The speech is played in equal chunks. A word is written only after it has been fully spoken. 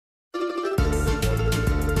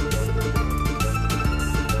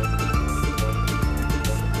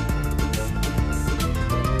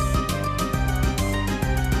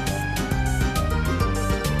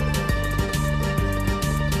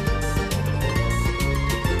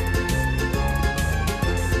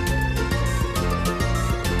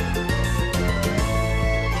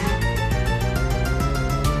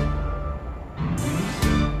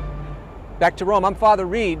Back to Rome. I'm Father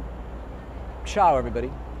Reed. Ciao,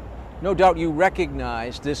 everybody. No doubt you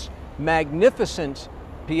recognize this magnificent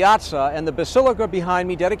piazza and the basilica behind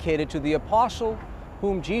me dedicated to the apostle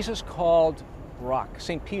whom Jesus called Rock,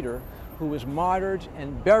 St. Peter, who was martyred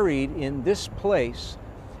and buried in this place,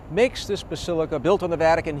 makes this basilica built on the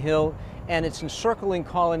Vatican Hill and its encircling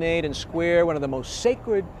colonnade and square one of the most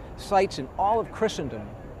sacred sites in all of Christendom.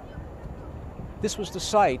 This was the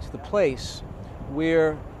site, the place,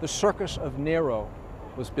 where the Circus of Nero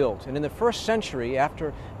was built. And in the first century,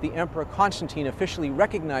 after the Emperor Constantine officially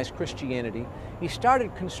recognized Christianity, he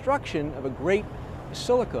started construction of a great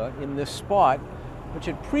basilica in this spot, which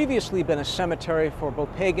had previously been a cemetery for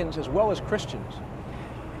both pagans as well as Christians.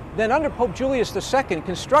 Then under Pope Julius II,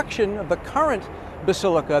 construction of the current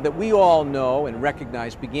basilica that we all know and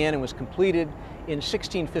recognize began and was completed in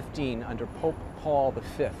 1615 under Pope Paul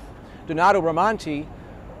V. Donato Bramante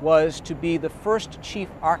was to be the first chief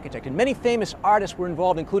architect, and many famous artists were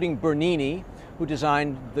involved, including Bernini, who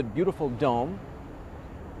designed the beautiful dome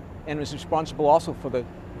and was responsible also for the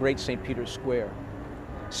great St. Peter's Square.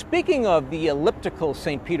 Speaking of the elliptical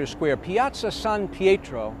St. Peter's Square, Piazza San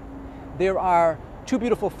Pietro, there are two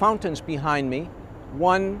beautiful fountains behind me,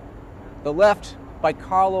 one the left by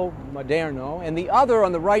Carlo Maderno and the other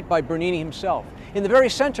on the right by Bernini himself. In the very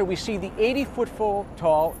center we see the 80-foot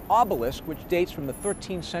tall obelisk which dates from the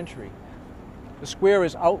 13th century. The square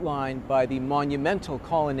is outlined by the monumental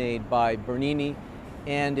colonnade by Bernini,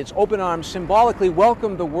 and its open arms symbolically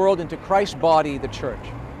welcome the world into Christ's body, the church.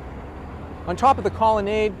 On top of the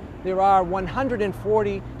colonnade there are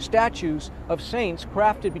 140 statues of saints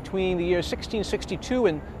crafted between the years 1662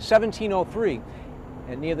 and 1703.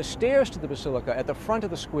 And near the stairs to the basilica, at the front of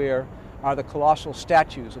the square, are the colossal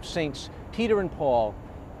statues of Saints Peter and Paul,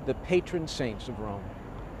 the patron saints of Rome.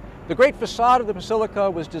 The great facade of the basilica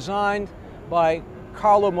was designed by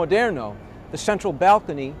Carlo Maderno. The central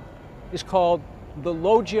balcony is called the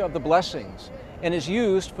Loggia of the Blessings and is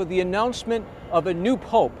used for the announcement of a new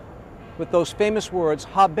pope with those famous words,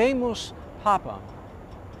 Habemus Papam.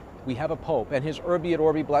 We have a pope, and his Urbi et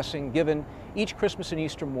Orbi blessing given each Christmas and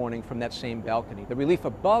Easter morning from that same balcony. The relief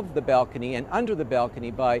above the balcony and under the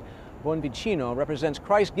balcony by Bonvicino represents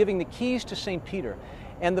Christ giving the keys to St. Peter,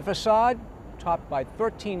 and the facade, topped by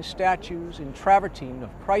 13 statues in travertine of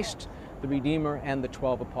Christ, the Redeemer, and the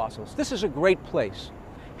 12 apostles. This is a great place.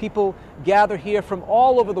 People gather here from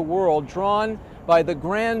all over the world, drawn by the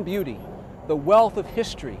grand beauty, the wealth of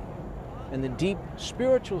history, and the deep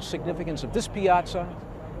spiritual significance of this piazza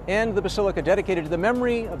and the basilica dedicated to the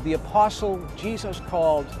memory of the apostle Jesus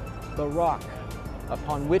called the Rock,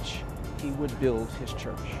 upon which he would build his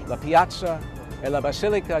church. La Piazza e la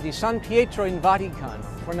Basilica di San Pietro in Vatican.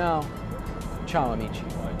 For now, ciao amici.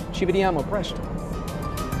 Ci vediamo presto.